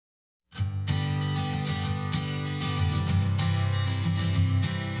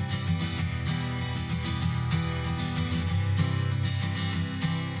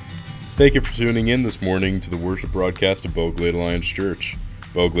Thank you for tuning in this morning to the worship broadcast of Belle Glade Alliance Church.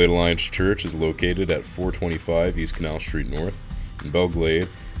 Belle Glade Alliance Church is located at 425 East Canal Street North in Belle Glade,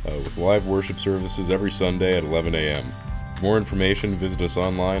 with live worship services every Sunday at 11 a.m. For more information, visit us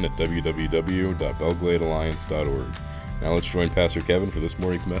online at www.belgladealliance.org. Now let's join Pastor Kevin for this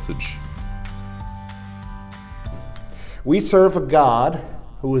morning's message. We serve a God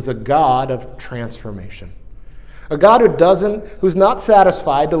who is a God of transformation. A God who's not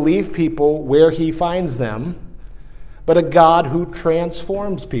satisfied to leave people where he finds them, but a God who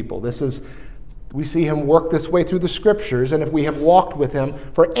transforms people. We see him work this way through the scriptures, and if we have walked with him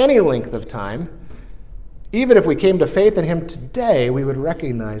for any length of time, even if we came to faith in him today, we would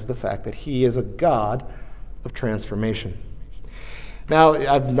recognize the fact that he is a God of transformation. Now,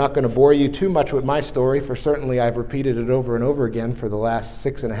 I'm not going to bore you too much with my story, for certainly I've repeated it over and over again for the last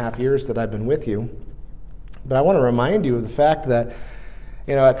 6.5 years that I've been with you. But I want to remind you of the fact that,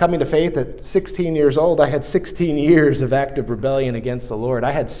 coming to faith at 16 years old, I had 16 years of active rebellion against the Lord.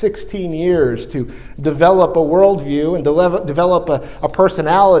 I had 16 years to develop a worldview and develop a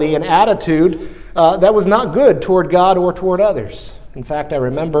personality, an attitude that was not good toward God or toward others. In fact, I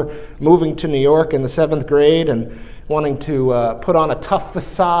remember moving to New York in the 7th grade and wanting to put on a tough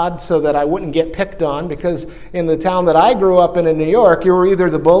facade so that I wouldn't get picked on, because in the town that I grew up in New York, you were either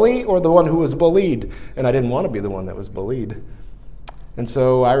the bully or the one who was bullied, and I didn't want to be the one that was bullied. And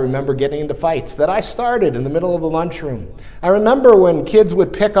so I remember getting into fights that I started in the middle of the lunchroom. I remember when kids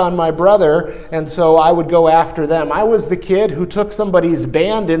would pick on my brother, and so I would go after them. I was the kid who took somebody's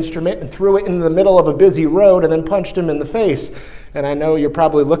band instrument and threw it in the middle of a busy road and then punched him in the face. And I know you're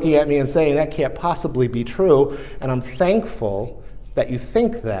probably looking at me and saying, that can't possibly be true. And I'm thankful that you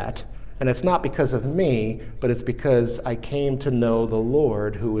think that. And it's not because of me, but it's because I came to know the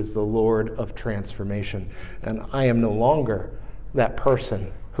Lord, who is the Lord of transformation. And I am no longer that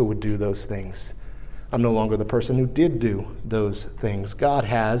person who would do those things. I'm no longer the person who did do those things. God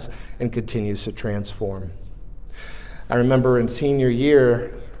has and continues to transform. I remember in senior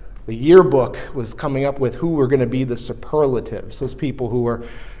year, the yearbook was coming up with who were going to be the superlatives, those people who were,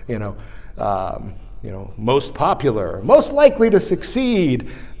 most popular, most likely to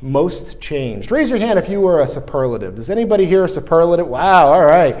succeed, most changed. Raise your hand if you were a superlative. Does anybody here a superlative? Wow, all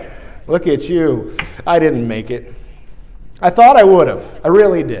right. Look at you. I didn't make it. I thought I would have. I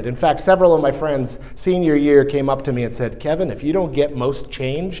really did. In fact, several of my friends senior year came up to me and said, Kevin, if you don't get most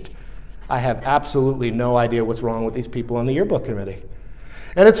changed, I have absolutely no idea what's wrong with these people on the yearbook committee.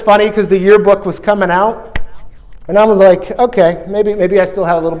 And it's funny because the yearbook was coming out, and I was like, okay, maybe I still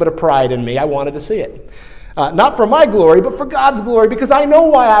had a little bit of pride in me. I wanted to see it. Not for my glory, but for God's glory, because I know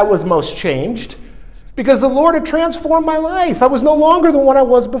why I was most changed. Because the Lord had transformed my life. I was no longer the one I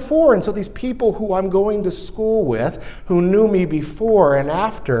was before. And so these people who I'm going to school with, who knew me before and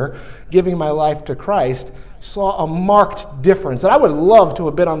after giving my life to Christ, saw a marked difference. And I would love to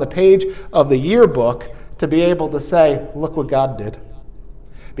have been on the page of the yearbook to be able to say, look what God did.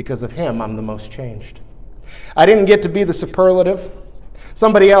 Because of him, I'm the most changed. I didn't get to be the superlative.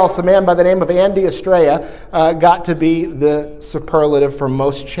 Somebody else, a man by the name of Andy Estrella, got to be the superlative for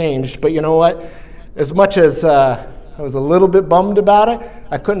most changed. But you know what? As much as I was a little bit bummed about it,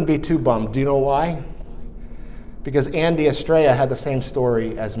 I couldn't be too bummed. Do you know why? Because Andy Estrella had the same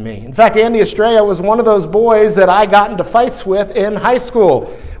story as me. In fact, Andy Estrella was one of those boys that I got into fights with in high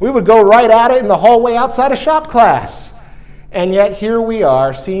school. We would go right at it in the hallway outside of shop class. And yet here we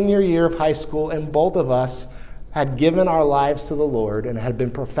are, senior year of high school, and both of us had given our lives to the Lord and had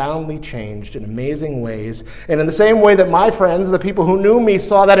been profoundly changed in amazing ways. And in the same way that my friends, the people who knew me,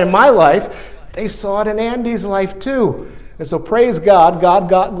 saw that in my life, they saw it in Andy's life too. And so praise God, God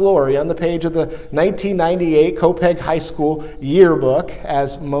got glory on the page of the 1998 Copeg High School yearbook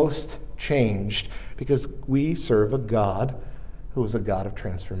as most changed, because we serve a God who is a God of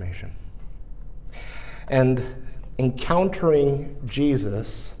transformation. And encountering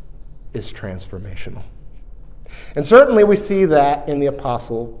Jesus is transformational. And certainly we see that in the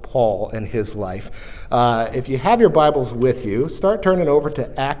Apostle Paul and his life. If you have your Bibles with you, start turning over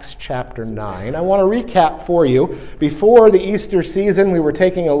to Acts chapter 9. I want to recap for you. Before the Easter season, we were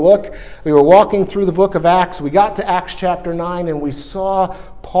taking a look. We were walking through the book of Acts. We got to Acts chapter 9, and we saw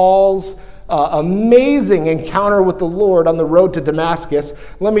Paul's amazing encounter with the Lord on the road to Damascus.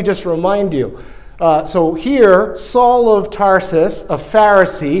 Let me just remind you. So here, Saul of Tarsus, a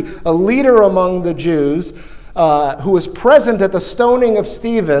Pharisee, a leader among the Jews, who was present at the stoning of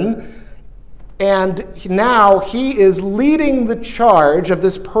Stephen, and now he is leading the charge of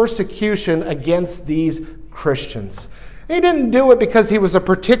this persecution against these Christians. He didn't do it because he was a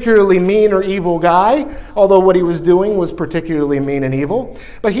particularly mean or evil guy, although what he was doing was particularly mean and evil.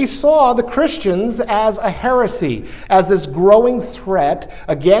 But he saw the Christians as a heresy, as this growing threat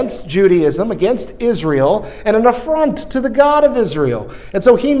against Judaism, against Israel, and an affront to the God of Israel. And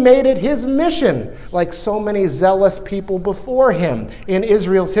so he made it his mission, like so many zealous people before him in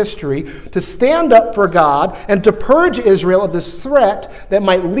Israel's history, to stand up for God and to purge Israel of this threat that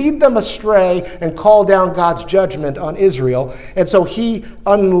might lead them astray and call down God's judgment on Israel. And so he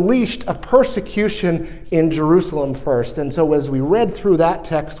unleashed a persecution in Jerusalem first. And so as we read through that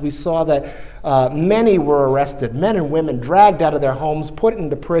text, we saw that many were arrested, men and women dragged out of their homes, put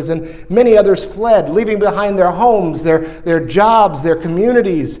into prison. Many others fled, leaving behind their homes, their jobs, their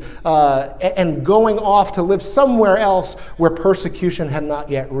communities, and going off to live somewhere else where persecution had not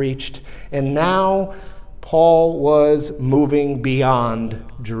yet reached. And now Paul was moving beyond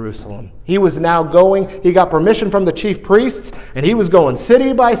Jerusalem. He was now going, he got permission from the chief priests, and he was going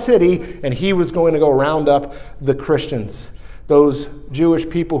city by city, and he was going to go round up the Christians, those Jewish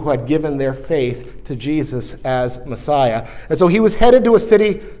people who had given their faith to Jesus as Messiah. And so he was headed to a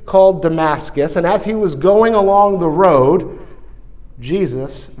city called Damascus, and as he was going along the road,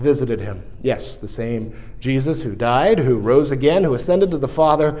 Jesus visited him. Yes, the same Jesus who died, who rose again, who ascended to the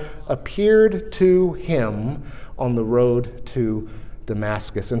Father, appeared to him on the road to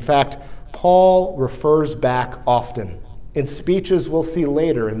Damascus. In fact, Paul refers back often. In speeches we'll see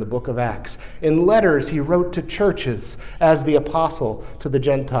later in the book of Acts. In letters he wrote to churches as the apostle to the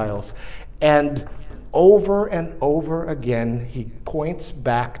Gentiles. And over again he points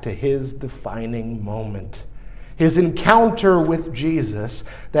back to his defining moment. His encounter with Jesus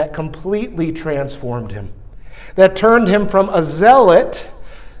that completely transformed him, that turned him from a zealot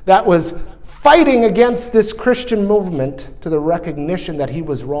that was fighting against this Christian movement to the recognition that he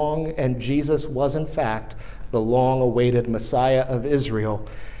was wrong and Jesus was in fact the long-awaited Messiah of Israel,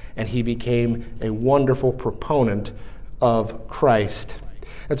 and he became a wonderful proponent of Christ.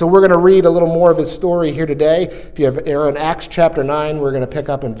 And so we're going to read a little more of his story here today. If you are in Acts chapter 9, we're going to pick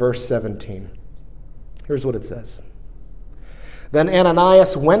up in verse 17. Here's what it says. Then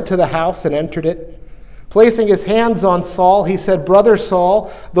Ananias went to the house and entered it. Placing his hands on Saul, he said, "Brother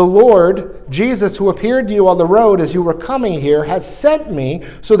Saul, the Lord, Jesus, who appeared to you on the road as you were coming here, has sent me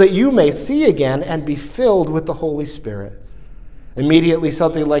so that you may see again and be filled with the Holy Spirit." Immediately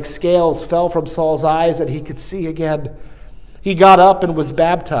something like scales fell from Saul's eyes and he could see again. He got up and was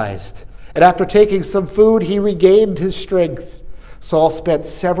baptized. And after taking some food, he regained his strength. Saul spent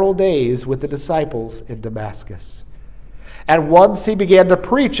several days with the disciples in Damascus. At once he began to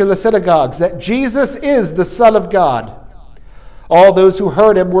preach in the synagogues that Jesus is the Son of God. All those who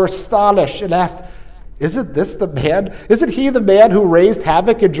heard him were astonished and asked, "Isn't this the man? Isn't he the man who raised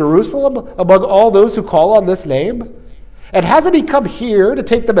havoc in Jerusalem among all those who call on this name? And hasn't he come here to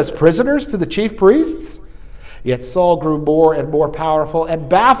take them as prisoners to the chief priests?" Yet Saul grew more and more powerful and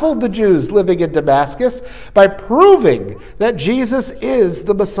baffled the Jews living in Damascus by proving that Jesus is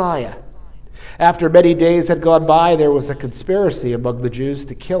the Messiah. After many days had gone by, there was a conspiracy among the Jews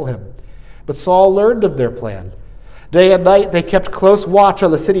to kill him. But Saul learned of their plan. Day and night they kept close watch on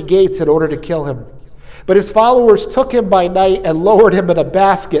the city gates in order to kill him. But his followers took him by night and lowered him in a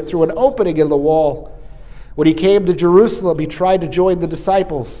basket through an opening in the wall. When he came to Jerusalem, he tried to join the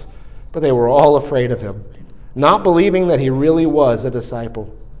disciples, but they were all afraid of him, not believing that he really was a disciple.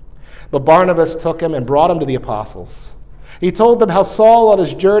 But Barnabas took him and brought him to the apostles. He told them how Saul on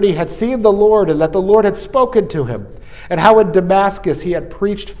his journey had seen the Lord and that the Lord had spoken to him, and how in Damascus he had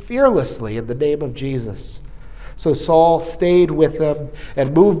preached fearlessly in the name of Jesus. So Saul stayed with them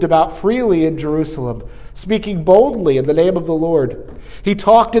and moved about freely in Jerusalem, speaking boldly in the name of the Lord. He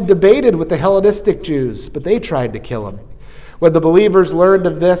talked and debated with the Hellenistic Jews, but they tried to kill him. When the believers learned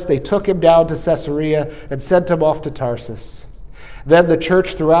of this, they took him down to Caesarea and sent him off to Tarsus. Then the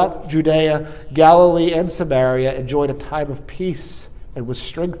church throughout Judea, Galilee, and Samaria enjoyed a time of peace and was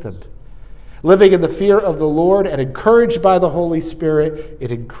strengthened. Living in the fear of the Lord and encouraged by the Holy Spirit,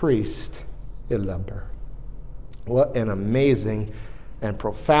 it increased in number. What an amazing and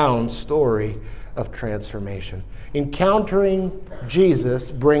profound story of transformation. Encountering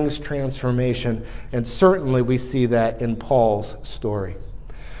Jesus brings transformation, and certainly we see that in Paul's story.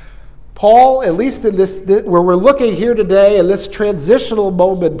 Paul, at least in this where we're looking here today, in this transitional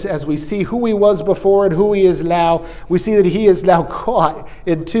moment as we see who he was before and who he is now, we see that he is now caught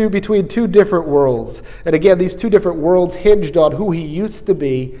in between two different worlds. And again, these two different worlds hinged on who he used to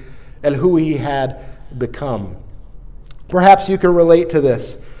be and who he had become. Perhaps you can relate to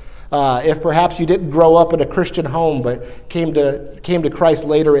this. If perhaps you didn't grow up in a Christian home but came to Christ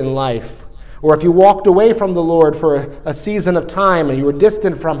later in life, Or if you walked away from the Lord for a season of time and you were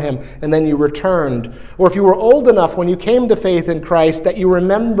distant from him and then you returned. Or if you were old enough when you came to faith in Christ that you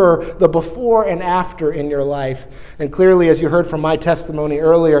remember the before and after in your life. And clearly, as you heard from my testimony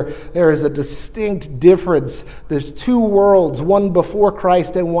earlier, there is a distinct difference. There's two worlds, one before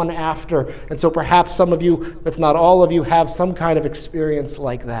Christ and one after. And so perhaps some of you, if not all of you, have some kind of experience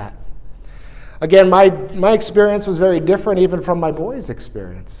like that. Again, my experience was very different even from my boys'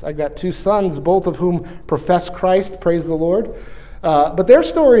 experience. I've got two sons, both of whom profess Christ, praise the Lord. But their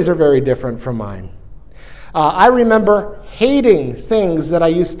stories are very different from mine. I remember hating things that I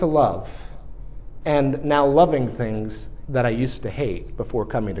used to love and now loving things that I used to hate before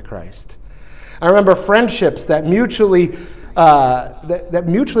coming to Christ. I remember friendships that mutually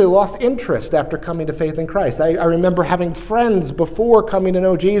lost interest after coming to faith in Christ. I remember having friends before coming to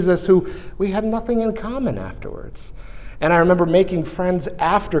know Jesus who we had nothing in common afterwards. And I remember making friends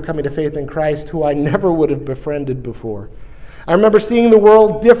after coming to faith in Christ who I never would have befriended before. I remember seeing the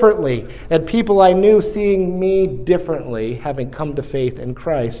world differently and people I knew seeing me differently having come to faith in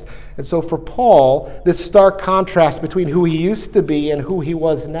Christ. And so for Paul, this stark contrast between who he used to be and who he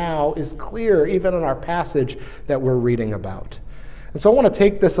was now is clear even in our passage that we're reading about. And so I want to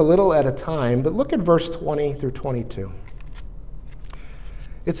take this a little at a time, but look at verse 20 through 22.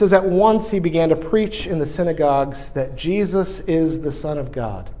 It says, "At once he began to preach in the synagogues that Jesus is the Son of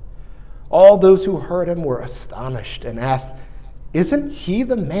God. All those who heard him were astonished and asked, 'Isn't he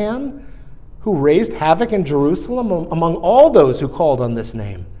the man who raised havoc in Jerusalem among all those who called on this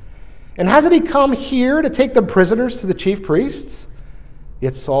name? And hasn't he come here to take them prisoners to the chief priests?'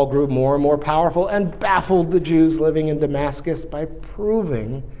 Yet Saul grew more and more powerful and baffled the Jews living in Damascus by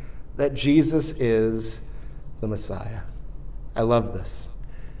proving that Jesus is the Messiah." I love this.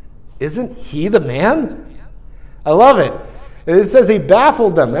 Isn't he the man? I love it. It says he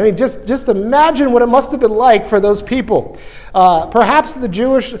baffled them. I mean, just imagine what it must have been like for those people. Perhaps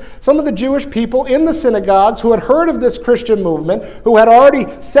some of the Jewish people in the synagogues who had heard of this Christian movement, who had already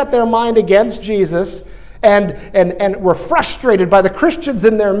set their mind against Jesus, and were frustrated by the Christians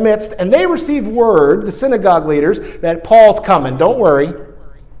in their midst, and they received word, the synagogue leaders, that Paul's coming. Don't worry.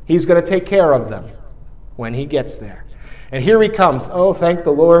 He's going to take care of them when he gets there. And here he comes. Oh, thank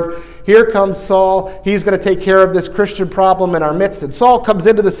the Lord. Here comes Saul. He's going to take care of this Christian problem in our midst. And Saul comes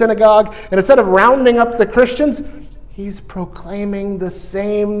into the synagogue, and instead of rounding up the Christians, he's proclaiming the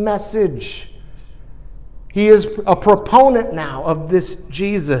same message. He is a proponent now of this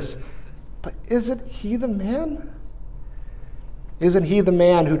Jesus. But isn't he the man? Isn't he the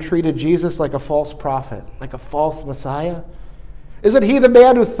man who treated Jesus like a false prophet, like a false Messiah? Isn't he the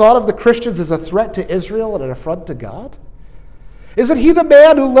man who thought of the Christians as a threat to Israel and an affront to God? Isn't he the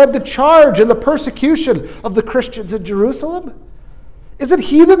man who led the charge in the persecution of the Christians in Jerusalem? Isn't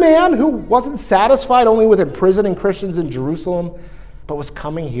he the man who wasn't satisfied only with imprisoning Christians in Jerusalem, but was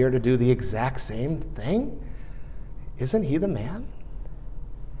coming here to do the exact same thing? Isn't he the man?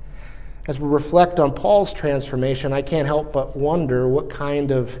 As we reflect on Paul's transformation, I can't help but wonder what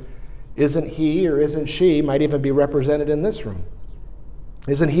kind of isn't he or isn't she might even be represented in this room.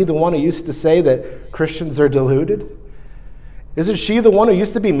 Isn't he the one who used to say that Christians are deluded? Isn't she the one who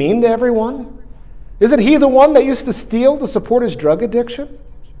used to be mean to everyone? Isn't he the one that used to steal to support his drug addiction?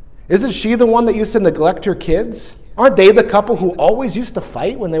 Isn't she the one that used to neglect her kids? Aren't they the couple who always used to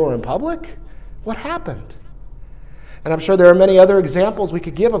fight when they were in public? What happened? And I'm sure there are many other examples we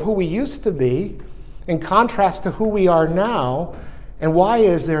could give of who we used to be in contrast to who we are now. And why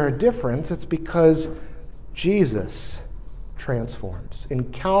is there a difference? It's because Jesus transforms.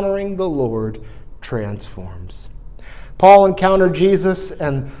 Encountering the Lord transforms. Paul encountered Jesus,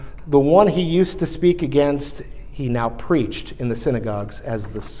 and the one he used to speak against, he now preached in the synagogues as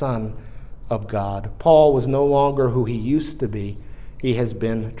the Son of God. Paul was no longer who he used to be. He has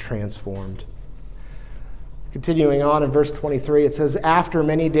been transformed. Continuing on in verse 23, it says, "After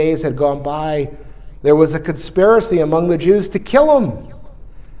many days had gone by, there was a conspiracy among the Jews to kill him.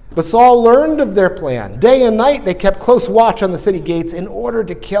 But Saul learned of their plan. Day and night they kept close watch on the city gates in order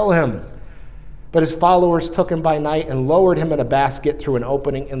to kill him. But his followers took him by night and lowered him in a basket through an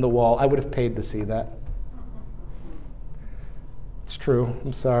opening in the wall." I would have paid to see that. It's true.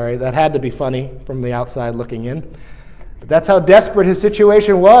 I'm sorry. That had to be funny from the outside looking in. But that's how desperate his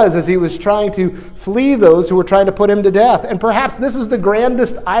situation was as he was trying to flee those who were trying to put him to death. And perhaps this is the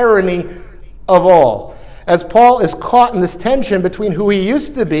grandest irony of all. As Paul is caught in this tension between who he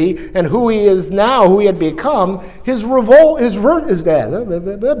used to be and who he is now, who he had become, his role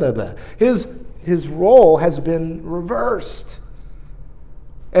has been reversed.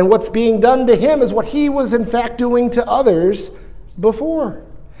 And what's being done to him is what he was in fact doing to others before.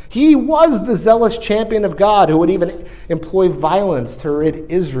 He was the zealous champion of God who would even employ violence to rid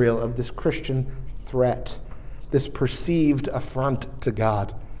Israel of this Christian threat, this perceived affront to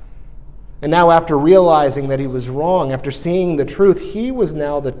God. And now, after realizing that he was wrong, after seeing the truth, he was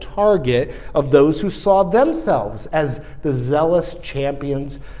now the target of those who saw themselves as the zealous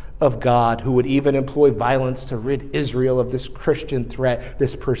champions of God, who would even employ violence to rid Israel of this Christian threat,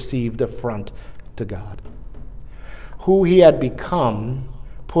 this perceived affront to God. Who he had become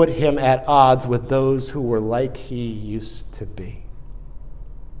put him at odds with those who were like he used to be.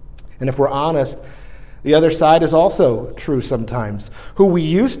 And if we're honest, the other side is also true sometimes. Who we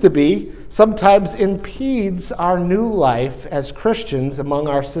used to be sometimes impedes our new life as Christians among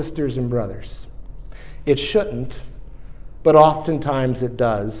our sisters and brothers. It shouldn't, but oftentimes it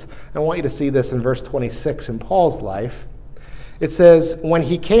does. I want you to see this in verse 26 in Paul's life. It says, when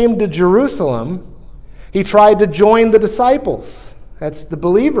he came to Jerusalem, he tried to join the disciples. That's the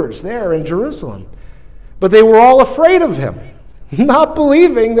believers there in Jerusalem. But they were all afraid of him, not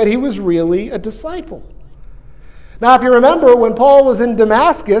believing that he was really a disciple. Now, if you remember, when Paul was in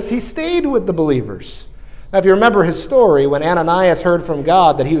Damascus, he stayed with the believers. Now, if you remember his story, when Ananias heard from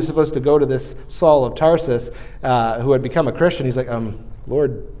God that he was supposed to go to this Saul of Tarsus, who had become a Christian, he's like,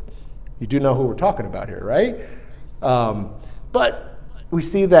 Lord, you do know who we're talking about here, right? But we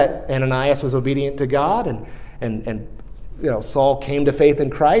see that Ananias was obedient to God, and Saul came to faith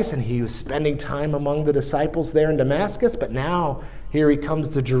in Christ, and he was spending time among the disciples there in Damascus. But now, here he comes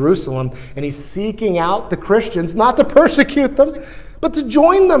to Jerusalem, and he's seeking out the Christians, not to persecute them, but to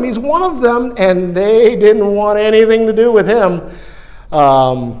join them. He's one of them, and they didn't want anything to do with him.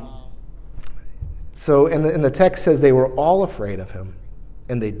 So in the text says they were all afraid of him,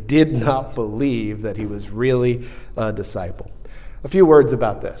 and they did not believe that he was really a disciple. A few words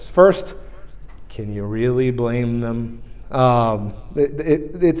about this. First, can you really blame them?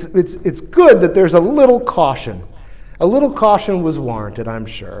 It's good that there's a little caution. A little caution was warranted, I'm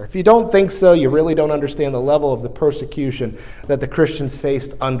sure. If you don't think so, you really don't understand the level of the persecution that the Christians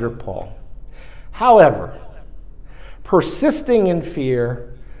faced under Paul. However, persisting in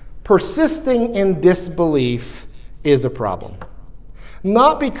fear, persisting in disbelief is a problem.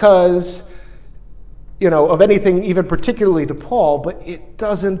 Not because, of anything even particularly to Paul, but it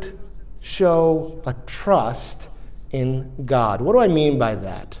doesn't show a trust in God. What do I mean by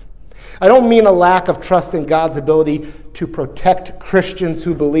that? I don't mean a lack of trust in God's ability to protect Christians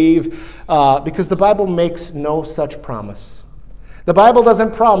who believe, because the Bible makes no such promise. The Bible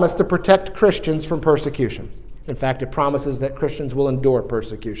doesn't promise to protect Christians from persecution. In fact, it promises that Christians will endure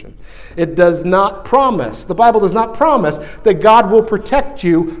persecution. It does not promise, the Bible does not promise that God will protect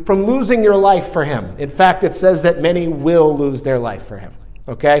you from losing your life for him. In fact, it says that many will lose their life for him.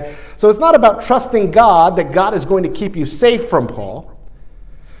 Okay? So it's not about trusting God, that God is going to keep you safe from Paul.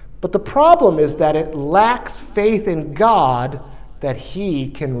 But the problem is that it lacks faith in God that he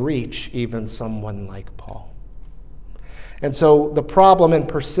can reach even someone like Paul. And so the problem in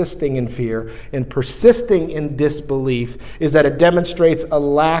persisting in fear, in persisting in disbelief, is that it demonstrates a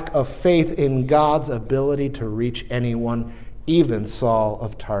lack of faith in God's ability to reach anyone, even Saul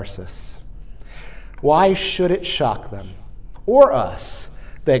of Tarsus. Why should it shock them, or us,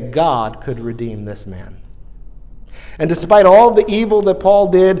 that God could redeem this man? And despite all the evil that Paul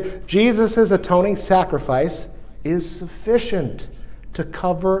did, Jesus' atoning sacrifice is sufficient to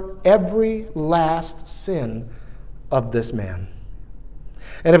cover every last sin of this man.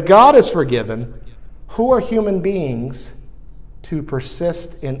 And if God is forgiven, who are human beings to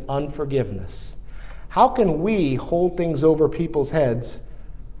persist in unforgiveness? How can we hold things over people's heads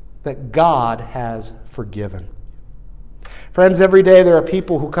that God has forgiven? Friends, every day there are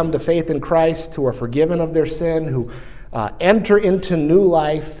people who come to faith in Christ, who are forgiven of their sin, who enter into new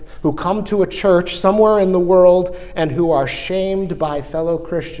life, who come to a church somewhere in the world, and who are shamed by fellow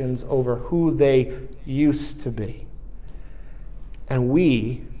Christians over who they used to be. And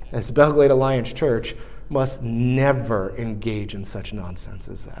we, as Belglade Alliance Church, must never engage in such nonsense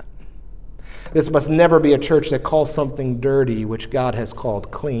as that. This must never be a church that calls something dirty which God has called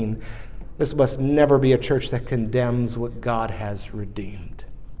clean. This must never be a church that condemns what God has redeemed.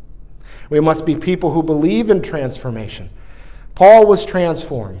 We must be people who believe in transformation. Paul was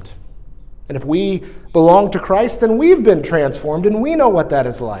transformed. And if we belong to Christ, then we've been transformed, and we know what that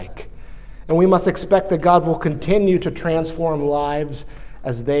is like. And we must expect that God will continue to transform lives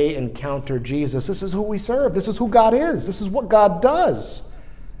as they encounter Jesus. This is who we serve. This is who God is. This is what God does.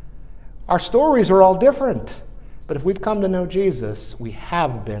 Our stories are all different. But if we've come to know Jesus, we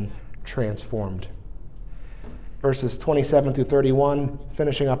have been transformed. Verses 27 through 31,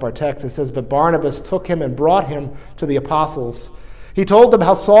 finishing up our text, it says, "But Barnabas took him and brought him to the apostles. He told them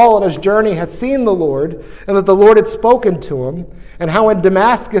how Saul on his journey had seen the Lord and that the Lord had spoken to him, and how in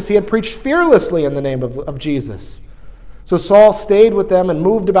Damascus he had preached fearlessly in the name of Jesus. So Saul stayed with them and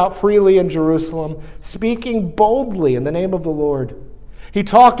moved about freely in Jerusalem, speaking boldly in the name of the Lord. He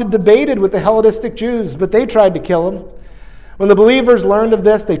talked and debated with the Hellenistic Jews, but they tried to kill him. When the believers learned of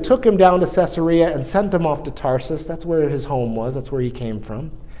this, they took him down to Caesarea and sent him off to Tarsus. That's where his home was. That's where he came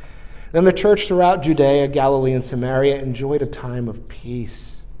from. Then the church throughout Judea, Galilee, and Samaria enjoyed a time of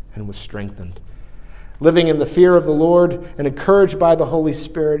peace and was strengthened. Living in the fear of the Lord and encouraged by the Holy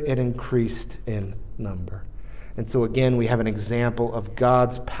Spirit, it increased in number. And so again, we have an example of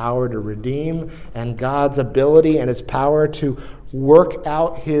God's power to redeem and God's ability and his power to work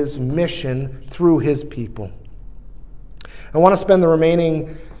out his mission through his people. I want to spend the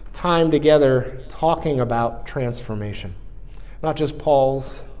remaining time together talking about transformation. Not just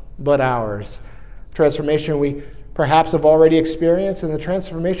Paul's, but ours. Transformation we perhaps have already experienced, and the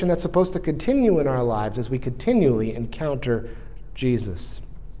transformation that's supposed to continue in our lives as we continually encounter Jesus.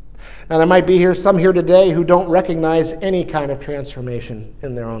 Now, there might be some here today who don't recognize any kind of transformation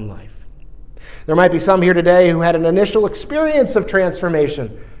in their own life. There might be some here today who had an initial experience of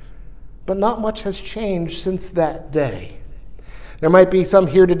transformation, but not much has changed since that day. There might be some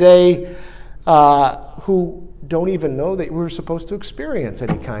here today who don't even know that we were supposed to experience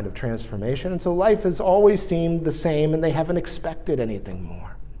any kind of transformation, and so life has always seemed the same, and they haven't expected anything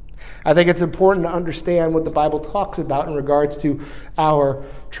more. I think it's important to understand what the Bible talks about in regards to our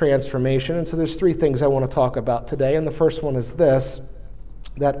transformation, and so there's three things I want to talk about today, and the first one is this,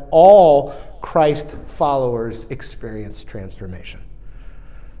 that all Christ followers experience transformation.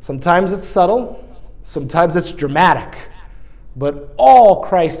 Sometimes it's subtle, sometimes it's dramatic, but all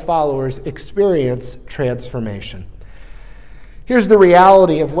Christ followers experience transformation. Here's the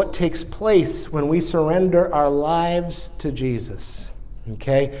reality of what takes place when we surrender our lives to Jesus.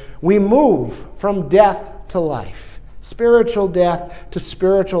 Okay? We move from death to life, spiritual death to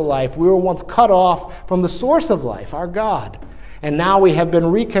spiritual life. We were once cut off from the source of life, our God. And now we have been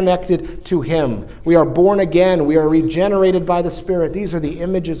reconnected to him. We are born again. We are regenerated by the Spirit. These are the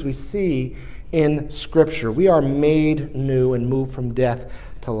images we see in Scripture. We are made new and moved from death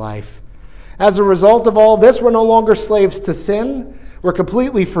to life. As a result of all this, we're no longer slaves to sin. We're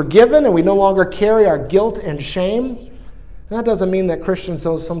completely forgiven, and we no longer carry our guilt and shame. And that doesn't mean that Christians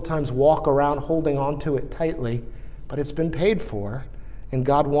don't sometimes walk around holding on to it tightly, but it's been paid for, and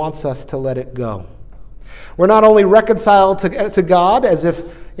God wants us to let it go. We're not only reconciled to God as if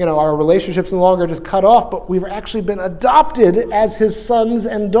our relationship's no longer just cut off, but we've actually been adopted as his sons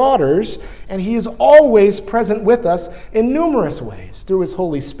and daughters, and he is always present with us in numerous ways, through his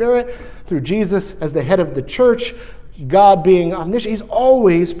Holy Spirit, through Jesus as the head of the church, God being omniscient. He's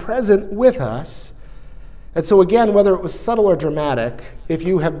always present with us. And so again, whether it was subtle or dramatic, if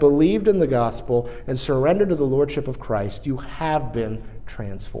you have believed in the gospel and surrendered to the lordship of Christ, you have been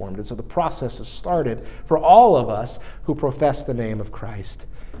transformed. And so the process has started for all of us who profess the name of Christ.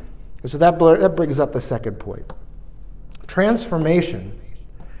 And so that brings up the second point. Transformation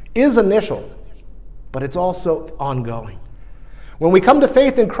is initial, but it's also ongoing. When we come to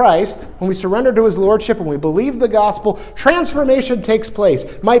faith in Christ, when we surrender to his lordship, and we believe the gospel, transformation takes place.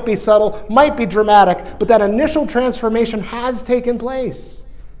 Might be subtle, might be dramatic, but that initial transformation has taken place.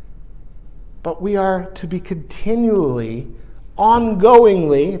 But we are to be continually,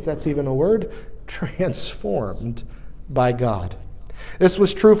 ongoingly, if that's even a word, transformed by God. This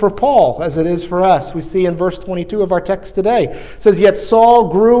was true for Paul, as it is for us. We see in verse 22 of our text today. It says, "Yet Saul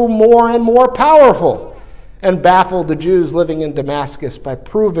grew more and more powerful and baffled the Jews living in Damascus by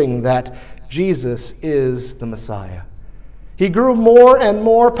proving that Jesus is the Messiah." He grew more and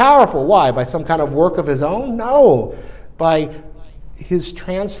more powerful. Why? By some kind of work of his own? No. By his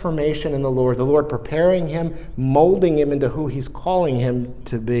transformation in the Lord preparing him, molding him into who he's calling him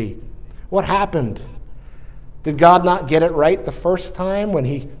to be. What happened? Did God not get it right the first time when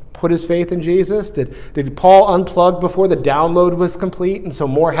he put his faith in Jesus? Did Paul unplug before the download was complete and so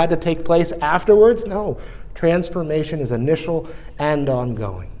more had to take place afterwards? No. Transformation is initial and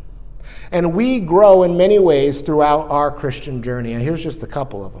ongoing. And we grow in many ways throughout our Christian journey. And here's just a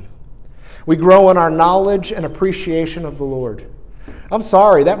couple of them. We grow in our knowledge and appreciation of the Lord. I'm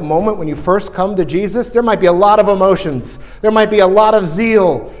sorry, that moment when you first come to Jesus, there might be a lot of emotions. There might be a lot of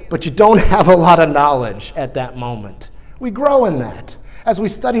zeal, but you don't have a lot of knowledge at that moment. We grow in that. As we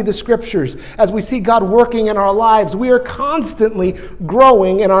study the Scriptures, as we see God working in our lives, we are constantly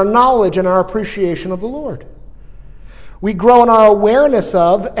growing in our knowledge and our appreciation of the Lord. We grow in our awareness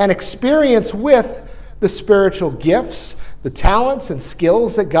of and experience with the spiritual gifts, the talents and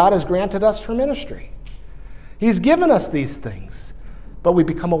skills that God has granted us for ministry. He's given us these things. but we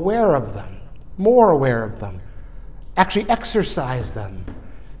become aware of them, more aware of them, actually exercise them,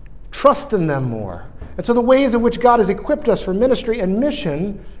 trust in them more. And so the ways in which God has equipped us for ministry and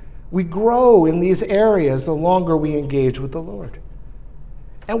mission, we grow in these areas the longer we engage with the Lord.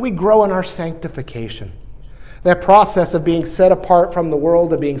 And we grow in our sanctification. That process of being set apart from the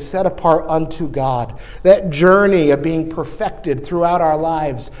world, of being set apart unto God. That journey of being perfected throughout our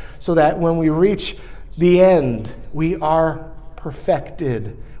lives so that when we reach the end, we are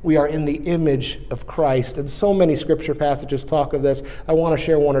perfected. We are in the image of Christ. And so many scripture passages talk of this. I want to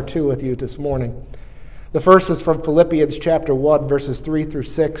share one or two with you this morning. The first is from Philippians chapter 1, verses 3 through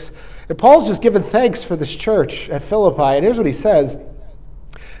 6. And Paul's just given thanks for this church at Philippi. And here's what he says.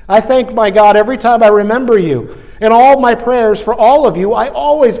 I thank my God every time I remember you. In all my prayers for all of you, I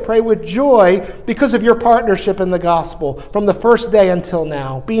always pray with joy because of your partnership in the gospel from the first day until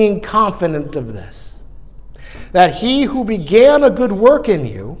now, being confident of this, that he who began a good work in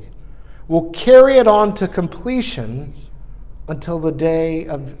you will carry it on to completion until the day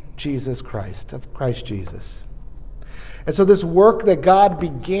of Jesus Christ, of Christ Jesus. And so this work that God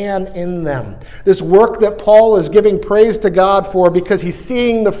began in them, this work that Paul is giving praise to God for because he's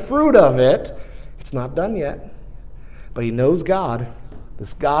seeing the fruit of it, it's not done yet. But he knows God,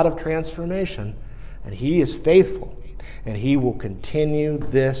 this God of transformation, and he is faithful. And he will continue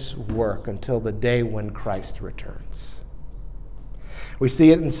this work until the day when Christ returns. We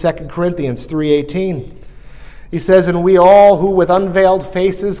see it in 2 Corinthians 3:18. He says, and we all who with unveiled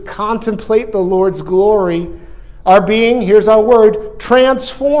faces contemplate the Lord's glory are being, here's our word,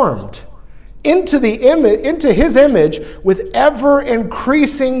 transformed into his image with ever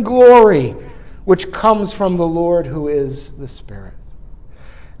increasing glory, which comes from the Lord who is the Spirit.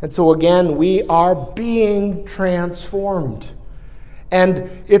 And so again, we are being transformed.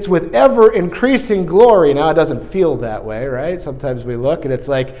 And it's with ever increasing glory. Now, it doesn't feel that way, right? Sometimes we look and it's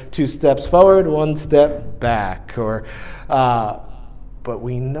like 2 steps forward, 1 step back. But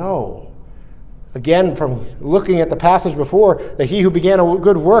we know, again, from looking at the passage before, that he who began a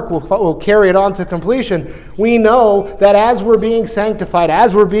good work will carry it on to completion. We know that as we're being sanctified,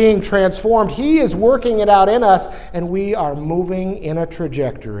 as we're being transformed, he is working it out in us, and we are moving in a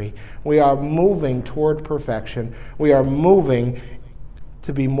trajectory. We are moving toward perfection. We are moving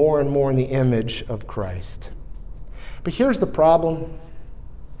to be more and more in the image of Christ. But here's the problem.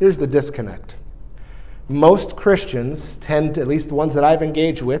 Here's the disconnect. Most Christians tend to, at least the ones that I've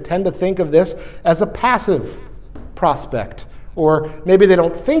engaged with, tend to think of this as a passive prospect. Or maybe they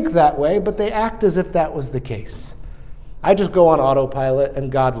don't think that way, but they act as if that was the case. I just go on autopilot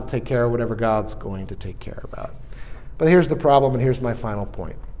and God will take care of whatever God's going to take care about. But here's the problem, and here's my final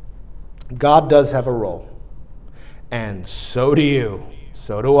point. God does have a role. And so do you.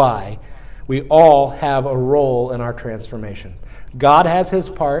 So do I. We all have a role in our transformation. God has his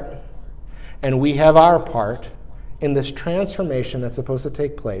part, and we have our part in this transformation that's supposed to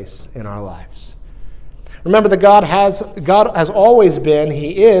take place in our lives. Remember that God has always been,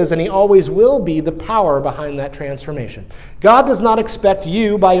 he is, and he always will be the power behind that transformation. God does not expect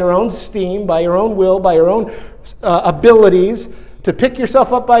you, by your own steam, by your own will, by your own abilities, to pick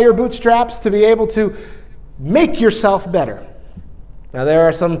yourself up by your bootstraps, to be able to make yourself better. Now, there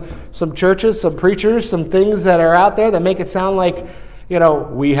are some churches, some preachers, some things that are out there that make it sound like,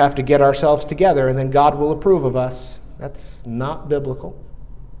 we have to get ourselves together and then God will approve of us. That's not biblical.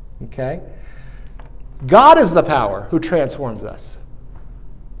 Okay? God is the power who transforms us.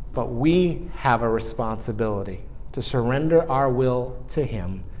 But we have a responsibility to surrender our will to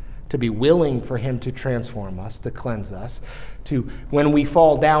him, to be willing for him to transform us, to cleanse us, to, when we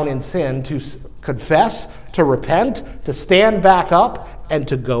fall down in sin, to confess, to repent, to stand back up, and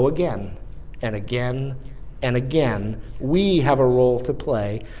to go again and again and again. We have a role to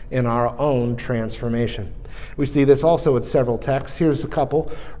play in our own transformation. We see this also in several texts. Here's a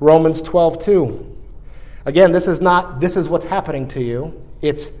couple. Romans 12:2. Again, this is what's happening to you.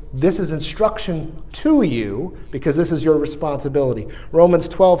 This is instruction to you because this is your responsibility. Romans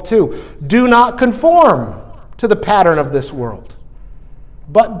 12:2. Do not conform to the pattern of this world,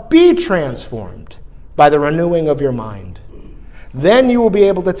 but be transformed by the renewing of your mind. Then you will be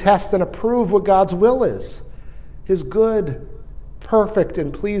able to test and approve what God's will is, his good, perfect,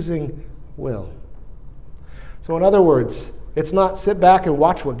 and pleasing will. So in other words, it's not sit back and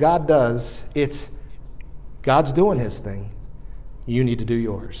watch what God does. It's God's doing his thing. You need to do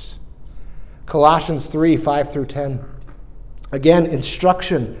yours. Colossians 3:5-10. Again,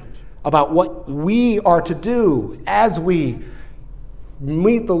 instruction about what we are to do as we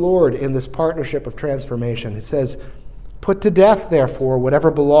meet the Lord in this partnership of transformation. It says, put to death, therefore, whatever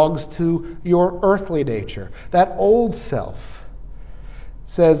belongs to your earthly nature, that old self,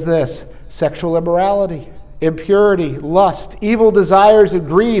 says this: sexual immorality, impurity, lust, evil desires, and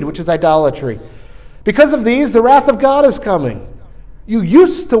greed, which is idolatry. Because of these, the wrath of God is coming. You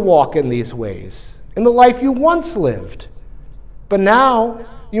used to walk in these ways, in the life you once lived. But now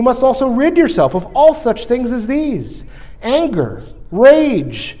you must also rid yourself of all such things as these: anger,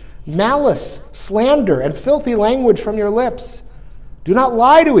 rage, malice, slander, and filthy language from your lips. Do not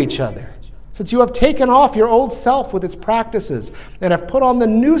lie to each other, since you have taken off your old self with its practices and have put on the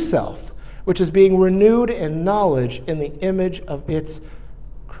new self, which is being renewed in knowledge in the image of its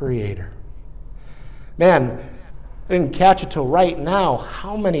Creator. Man, I didn't catch it till right now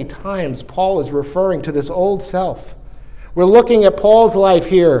how many times Paul is referring to this old self. We're looking at Paul's life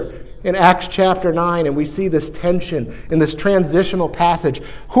here in Acts chapter 9, and we see this tension in this transitional passage,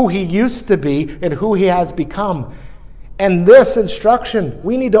 who he used to be and who he has become. And this instruction,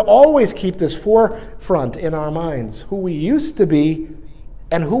 we need to always keep this forefront in our minds: who we used to be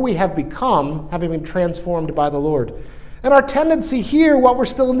and who we have become, having been transformed by the Lord. And our tendency here, while we're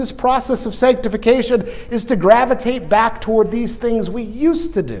still in this process of sanctification, is to gravitate back toward these things we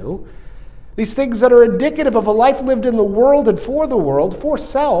used to do, these things that are indicative of a life lived in the world and for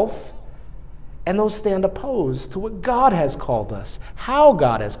self, and those stand opposed to what God has called us, how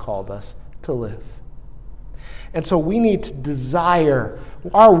God has called us to live. And so we need to desire,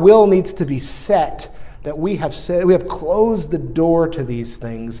 our will needs to be set that we have closed the door to these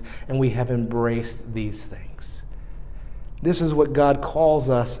things and we have embraced these things. This is what God calls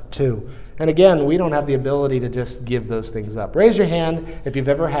us to. And again, we don't have the ability to just give those things up. Raise your hand if you've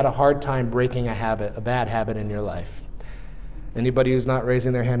ever had a hard time breaking a bad habit in your life. Anybody who's not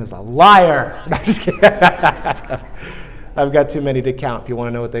raising their hand is a liar. No, I'm just kidding. I've got too many to count. If you want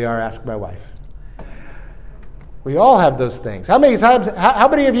to know what they are, ask my wife. We all have those things. How many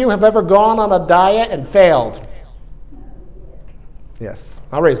of you have ever gone on a diet and failed? Yes.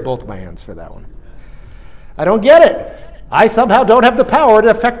 I'll raise both my hands for that one. I don't get it. I somehow don't have the power to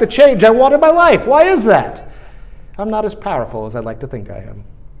affect the change I want in my life. Why is that? I'm not as powerful as I'd like to think I am.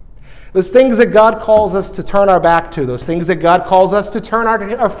 Those things that God calls us to turn our back to, those things that God calls us to turn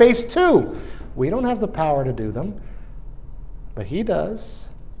our face to, we don't have the power to do them, but He does.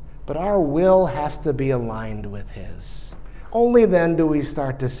 But our will has to be aligned with His. Only then do we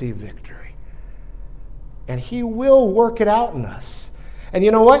start to see victory. And He will work it out in us. And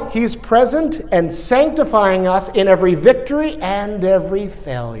you know what? He's present and sanctifying us in every victory and every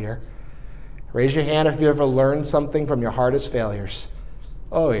failure. Raise your hand if you ever learned something from your hardest failures.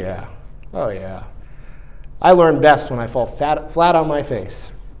 Oh yeah. Oh yeah. I learn best when I fall flat on my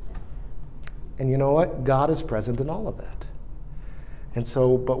face. And you know what? God is present in all of that. And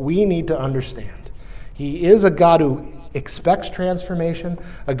so, but we need to understand, He is a God who expects transformation,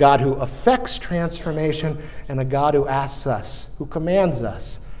 a God who affects transformation, and a God who asks us, who commands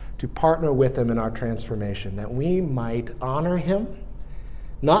us to partner with Him in our transformation, that we might honor Him,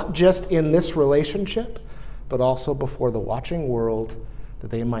 not just in this relationship, but also before the watching world,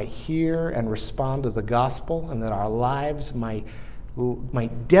 that they might hear and respond to the gospel, and that our lives might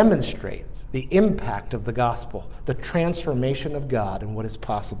demonstrate the impact of the gospel, the transformation of God and what is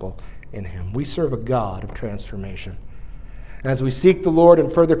possible in Him. We serve a God of transformation. And as we seek the Lord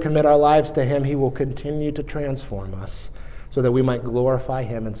and further commit our lives to Him, He will continue to transform us so that we might glorify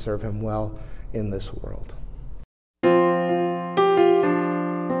Him and serve Him well in this world.